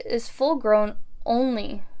pleasure is full-grown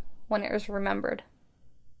only when it is remembered.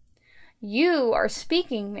 You are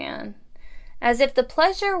speaking, man, as if the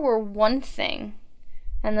pleasure were one thing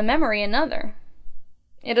and the memory another.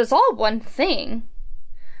 It is all one thing.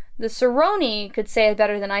 The Saroni could say it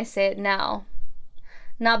better than I say it now.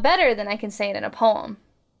 Not better than I can say it in a poem.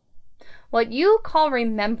 What you call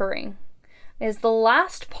remembering is the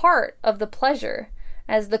last part of the pleasure,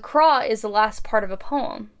 as the craw is the last part of a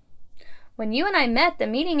poem. When you and I met, the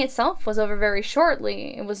meeting itself was over very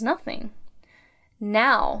shortly. It was nothing.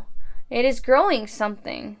 Now, it is growing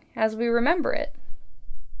something as we remember it.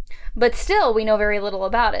 But still, we know very little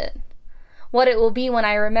about it. What it will be when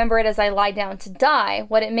I remember it as I lie down to die,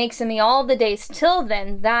 what it makes of me all the days till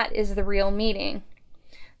then, that is the real meeting.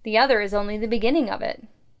 The other is only the beginning of it.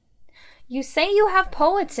 You say you have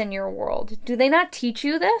poets in your world. Do they not teach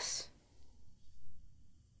you this?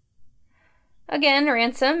 Again,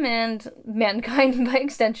 Ransom, and mankind by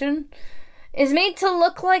extension, is made to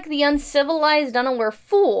look like the uncivilized, unaware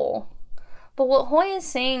fool. But what Hoy is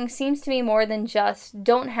saying seems to me more than just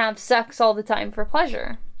don't have sex all the time for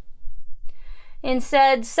pleasure.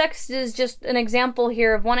 Instead, sex is just an example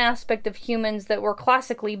here of one aspect of humans that we're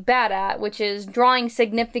classically bad at, which is drawing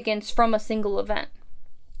significance from a single event.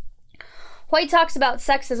 White talks about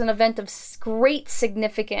sex as an event of great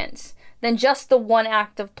significance than just the one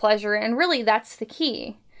act of pleasure, and really that's the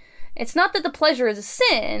key. It's not that the pleasure is a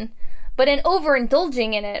sin, but in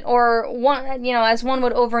overindulging in it, or as one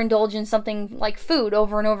would overindulge in something like food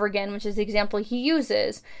over and over again, which is the example he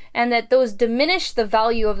uses, and that those diminish the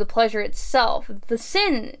value of the pleasure itself. The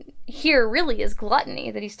sin here really is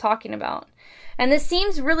gluttony that he's talking about. And this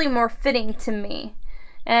seems really more fitting to me,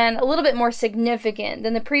 and a little bit more significant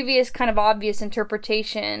than the previous kind of obvious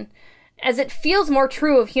interpretation, as it feels more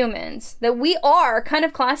true of humans, that we are kind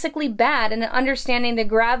of classically bad in understanding the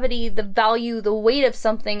gravity, the value, the weight of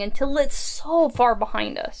something until it's so far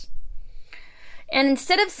behind us. And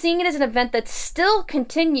instead of seeing it as an event that still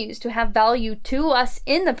continues to have value to us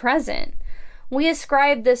in the present, we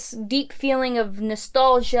ascribe this deep feeling of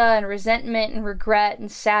nostalgia and resentment and regret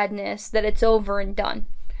and sadness that it's over and done.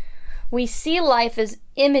 We see life as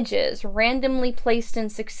images randomly placed in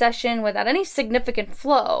succession without any significant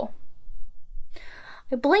flow.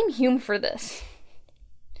 I blame Hume for this.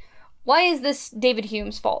 Why is this David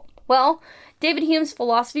Hume's fault? Well, David Hume's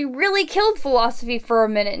philosophy really killed philosophy for a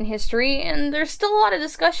minute in history, and there's still a lot of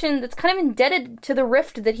discussion that's kind of indebted to the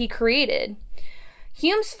rift that he created.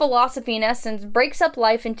 Hume's philosophy, in essence, breaks up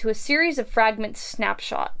life into a series of fragment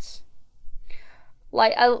snapshots.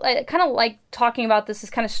 I kind of like talking about this as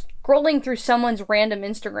kind of scrolling through someone's random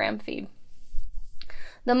Instagram feed.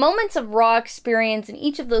 The moments of raw experience in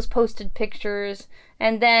each of those posted pictures,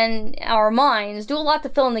 and then our minds, do a lot to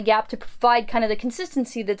fill in the gap to provide kind of the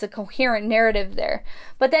consistency that's a coherent narrative there.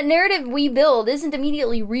 But that narrative we build isn't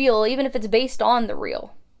immediately real, even if it's based on the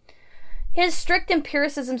real. His strict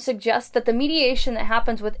empiricism suggests that the mediation that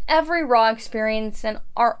happens with every raw experience and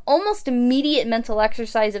our almost immediate mental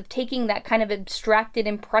exercise of taking that kind of abstracted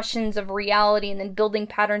impressions of reality and then building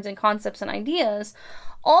patterns and concepts and ideas,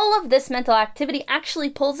 all of this mental activity actually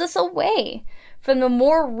pulls us away from the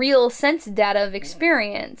more real sense data of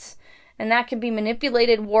experience, and that can be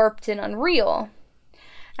manipulated, warped, and unreal.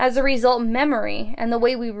 As a result, memory and the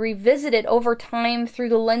way we revisit it over time through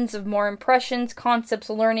the lens of more impressions, concepts,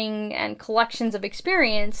 learning, and collections of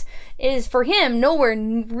experience is, for him, nowhere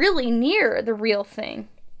really near the real thing.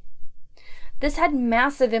 This had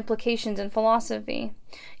massive implications in philosophy,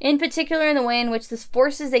 in particular in the way in which this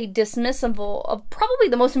forces a dismissal of probably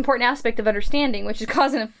the most important aspect of understanding, which is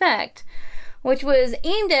cause and effect, which was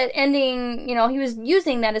aimed at ending, he was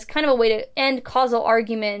using that as kind of a way to end causal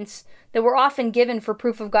arguments that were often given for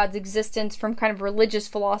proof of God's existence from kind of religious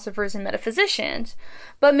philosophers and metaphysicians.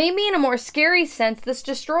 But maybe in a more scary sense, this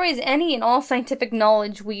destroys any and all scientific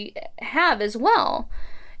knowledge we have as well,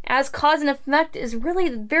 as cause and effect is really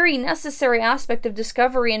the very necessary aspect of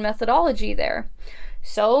discovery and methodology there.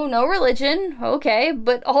 So, no religion, okay,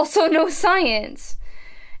 but also no science.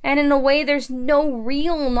 And in a way, there's no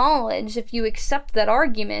real knowledge if you accept that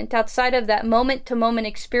argument outside of that moment-to-moment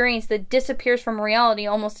experience that disappears from reality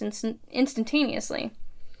almost instantaneously.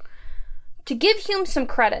 To give Hume some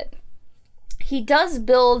credit, he does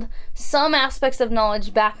build some aspects of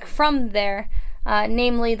knowledge back from there,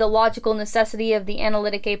 namely the logical necessity of the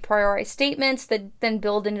analytic a priori statements that then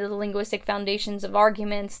build into the linguistic foundations of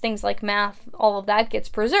arguments, things like math, all of that gets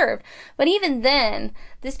preserved. But even then,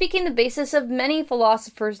 this became the basis of many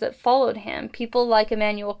philosophers that followed him, people like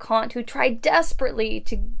Immanuel Kant, who tried desperately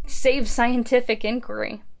to save scientific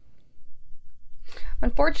inquiry.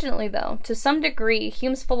 Unfortunately, though, to some degree,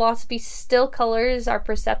 Hume's philosophy still colors our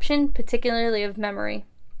perception, particularly of memory.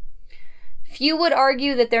 Few would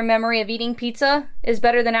argue that their memory of eating pizza is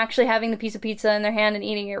better than actually having the piece of pizza in their hand and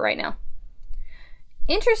eating it right now.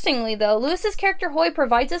 Interestingly, though, Lewis's character Hoy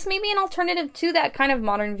provides us maybe an alternative to that kind of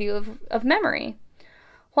modern view of memory.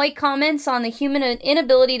 Hoy comments on the human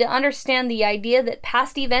inability to understand the idea that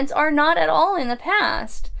past events are not at all in the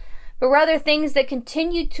past, but rather things that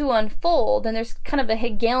continue to unfold, and there's kind of a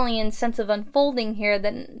Hegelian sense of unfolding here,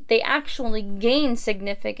 that they actually gain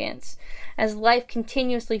significance as life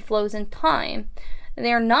continuously flows in time.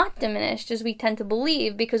 They are not diminished, as we tend to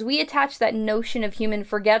believe, because we attach that notion of human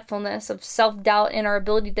forgetfulness, of self-doubt in our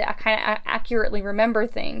ability to kind of accurately remember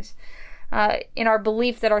things, in our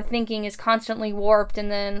belief that our thinking is constantly warped, and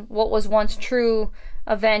then what was once true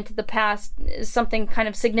event, the past, is something kind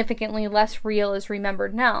of significantly less real is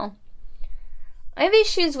remembered now. I have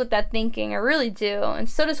issues with that thinking, I really do, and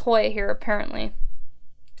so does Hoya here, apparently.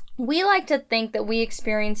 We like to think that we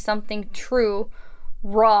experience something true,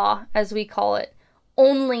 raw, as we call it,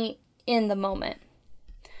 only in the moment.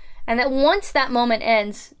 And that once that moment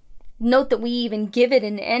ends, note that we even give it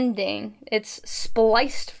an ending. It's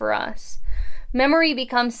spliced for us. Memory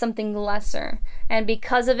becomes something lesser, and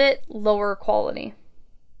because of it, lower quality.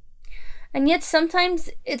 And yet sometimes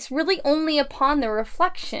it's really only upon the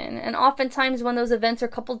reflection, and oftentimes when those events are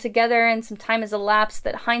coupled together and some time has elapsed,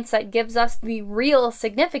 that hindsight gives us the real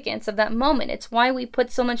significance of that moment. It's why we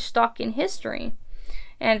put so much stock in history,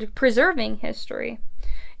 and preserving history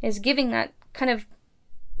is giving that kind of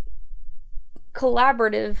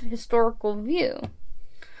collaborative historical view.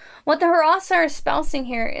 What the Harasa are espousing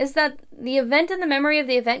here is that the event and the memory of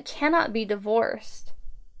the event cannot be divorced.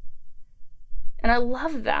 And I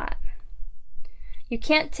love that. You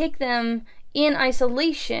can't take them in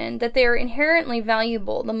isolation, that they are inherently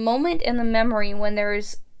valuable, the moment and the memory, when there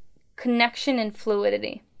is connection and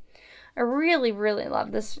fluidity. I really, really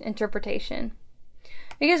love this interpretation.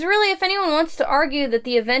 Because really, if anyone wants to argue that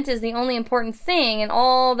the event is the only important thing and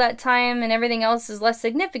all that time and everything else is less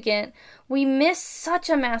significant, we miss such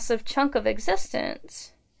a massive chunk of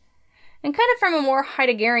existence. And kind of from a more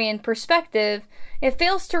Heideggerian perspective, it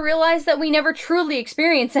fails to realize that we never truly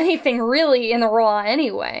experience anything really in the raw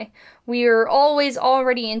anyway. We are always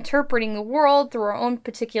already interpreting the world through our own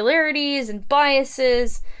particularities and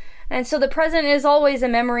biases, and so the present is always a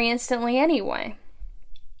memory instantly anyway.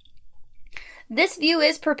 This view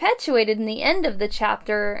is perpetuated in the end of the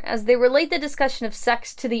chapter as they relate the discussion of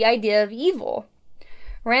sex to the idea of evil.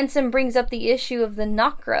 Ransom brings up the issue of the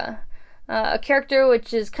Nakra, a character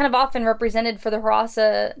which is kind of often represented for the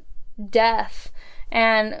Harasa death,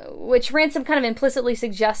 and which Ransom kind of implicitly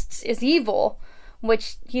suggests is evil,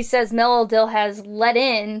 which he says Melville has let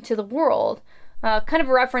in to the world. Kind of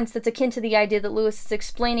a reference that's akin to the idea that Lewis is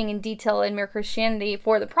explaining in detail in Mere Christianity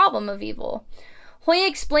for the problem of evil. Hoya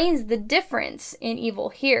explains the difference in evil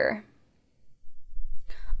here.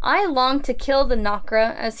 I long to kill the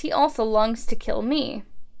Nakra as he also longs to kill me.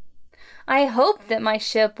 I hope that my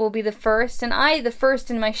ship will be the first, and I the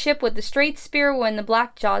first in my ship with the straight spear when the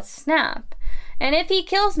black jaws snap. And if he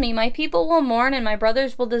kills me, my people will mourn, and my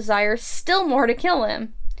brothers will desire still more to kill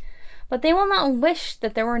him. But they will not wish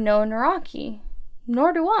that there were no Naraki,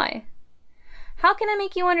 nor do I. How can I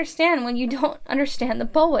make you understand when you don't understand the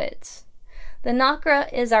poets? The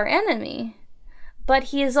Nakra is our enemy, but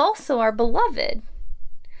he is also our beloved.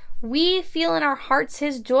 We feel in our hearts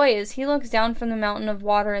his joy as he looks down from the mountain of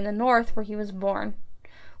water in the north where he was born.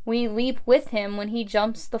 We leap with him when he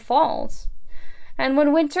jumps the falls. And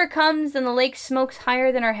when winter comes and the lake smokes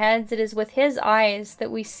higher than our heads, it is with his eyes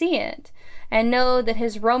that we see it and know that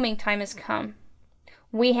his roaming time has come.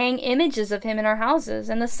 We hang images of him in our houses,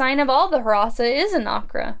 and the sign of all the Harasa is a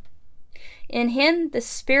Nakra. In him the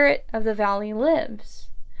spirit of the valley lives,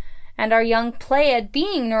 and our young play at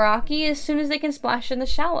being Naraki as soon as they can splash in the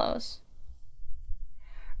shallows.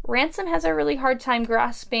 Ransom has a really hard time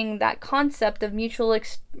grasping that concept of mutual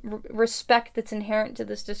respect that's inherent to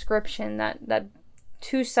this description, that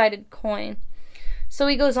two-sided coin. So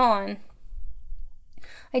he goes on.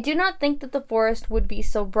 I do not think that the forest would be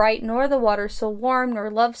so bright, nor the water so warm, nor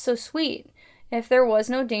love so sweet, if there was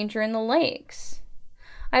no danger in the lakes.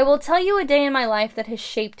 I will tell you a day in my life that has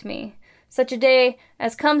shaped me, such a day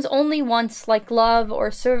as comes only once, like love or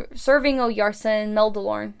serving Oyarsa in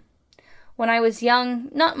Meldalorn. When I was young,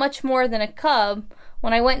 not much more than a cub,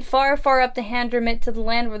 when I went far, far up the Handramit to the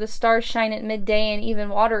land where the stars shine at midday and even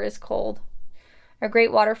water is cold. A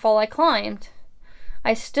great waterfall I climbed.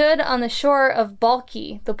 I stood on the shore of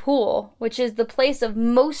Balki, the pool, which is the place of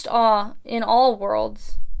most awe in all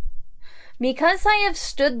worlds. Because I have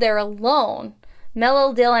stood there alone,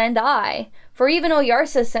 Melville and I, for even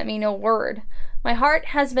Oyarsa sent me no word. My heart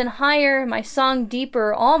has been higher, my song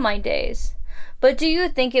deeper all my days. But do you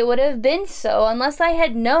think it would have been so unless I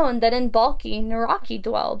had known that in Balki Naraki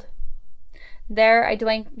dwelled? There I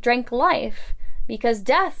drank life, because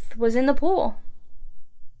death was in the pool.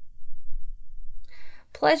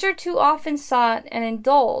 Pleasure too often sought and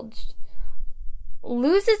indulged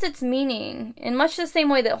loses its meaning in much the same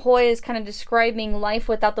way that Hoy is kind of describing life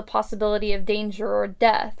without the possibility of danger or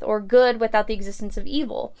death, or good without the existence of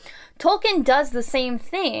evil. Tolkien does the same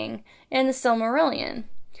thing in the Silmarillion.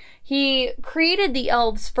 He created the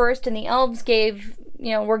elves first, and the elves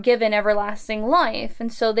were given everlasting life,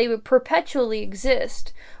 and so they would perpetually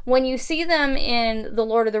exist. When you see them in The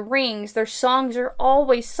Lord of the Rings, their songs are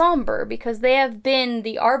always somber because they have been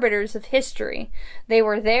the arbiters of history. They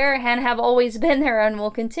were there and have always been there and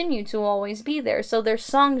will continue to always be there, so their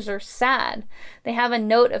songs are sad. They have a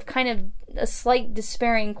note of kind of a slight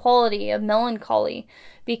despairing quality of melancholy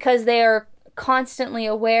because they are constantly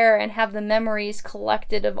aware and have the memories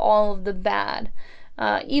collected of all of the bad.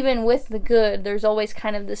 Even with the good, there's always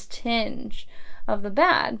kind of this tinge of the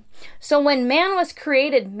bad. So when man was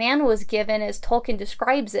created, man was given, as Tolkien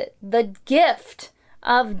describes it, the gift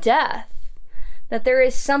of death. That there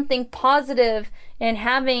is something positive in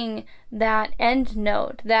having that end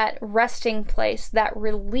note, that resting place, that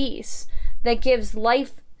release that gives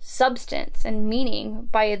life substance and meaning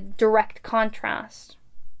by a direct contrast.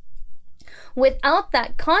 Without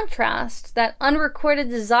that contrast, that unrecorded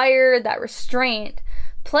desire, that restraint,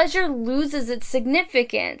 pleasure loses its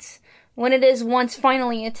significance when it is once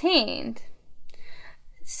finally attained.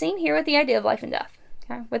 Same here with the idea of life and death.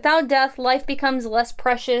 Okay? Without death, life becomes less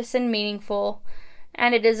precious and meaningful,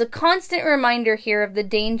 and it is a constant reminder here of the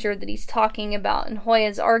danger that he's talking about and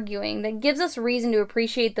Hoya's arguing that gives us reason to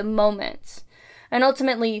appreciate the moments, and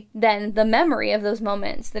ultimately then the memory of those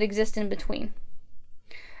moments that exist in between.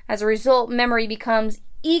 As a result, memory becomes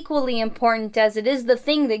equally important, as it is the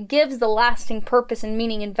thing that gives the lasting purpose and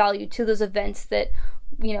meaning and value to those events that,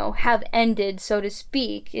 have ended, so to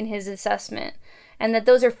speak, in his assessment. And that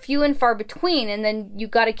those are few and far between, and then you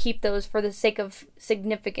got to keep those for the sake of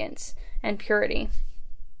significance and purity.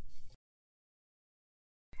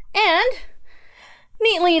 And,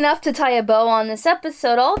 neatly enough to tie a bow on this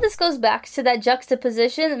episode, all of this goes back to that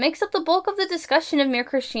juxtaposition that makes up the bulk of the discussion of Mere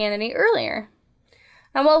Christianity earlier.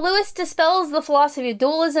 And while Lewis dispels the philosophy of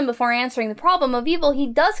dualism before answering the problem of evil, he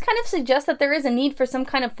does kind of suggest that there is a need for some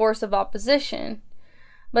kind of force of opposition.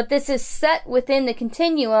 But this is set within the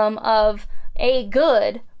continuum of a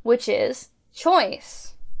good, which is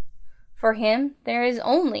choice. For him, there is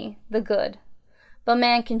only the good, but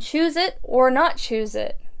man can choose it or not choose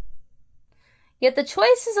it. Yet the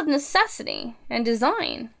choice is of necessity and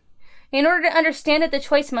design. In order to understand it, the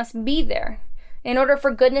choice must be there. In order for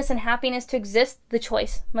goodness and happiness to exist, the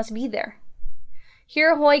choice must be there.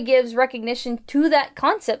 Here Hoy gives recognition to that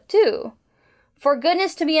concept too. For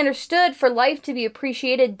goodness to be understood, for life to be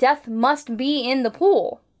appreciated, death must be in the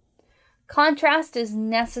pool. Contrast is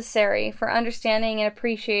necessary for understanding and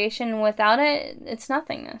appreciation. Without it, it's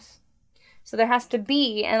nothingness. So there has to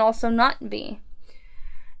be and also not be.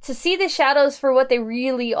 To see the shadows for what they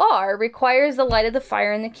really are requires the light of the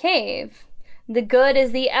fire in the cave. The good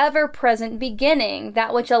is the ever-present beginning,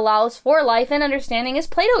 that which allows for life and understanding, as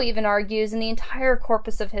Plato even argues in the entire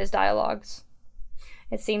corpus of his dialogues.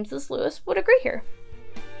 It seems this Lewis would agree here.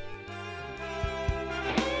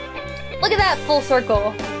 Look at that, full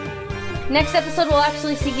circle. Next episode we'll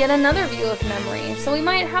actually see yet another view of memory, so we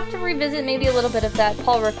might have to revisit maybe a little bit of that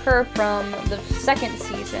Paul Ricoeur from the second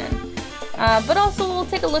season. But also we'll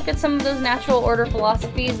take a look at some of those natural order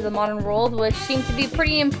philosophies of the modern world, which seem to be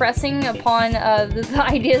pretty impressing upon the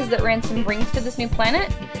ideas that Ransom brings to this new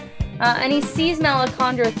planet. And he sees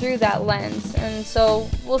Malacandra through that lens, and so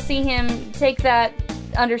we'll see him take that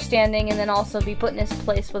understanding and then also be put in his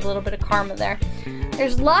place with a little bit of karma there.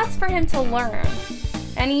 There's lots for him to learn,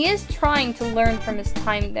 and he is trying to learn from his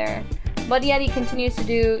time there, but yet he continues to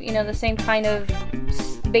do, the same kind of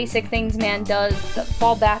basic things man does that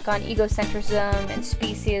fall back on egocentrism and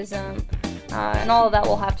speciesism, and all of that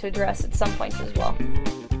we'll have to address at some point as well.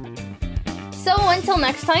 So until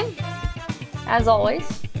next time, as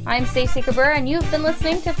always, I'm Stacey Cabrera, and you've been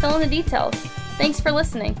listening to Fill in the Details. Thanks for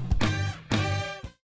listening.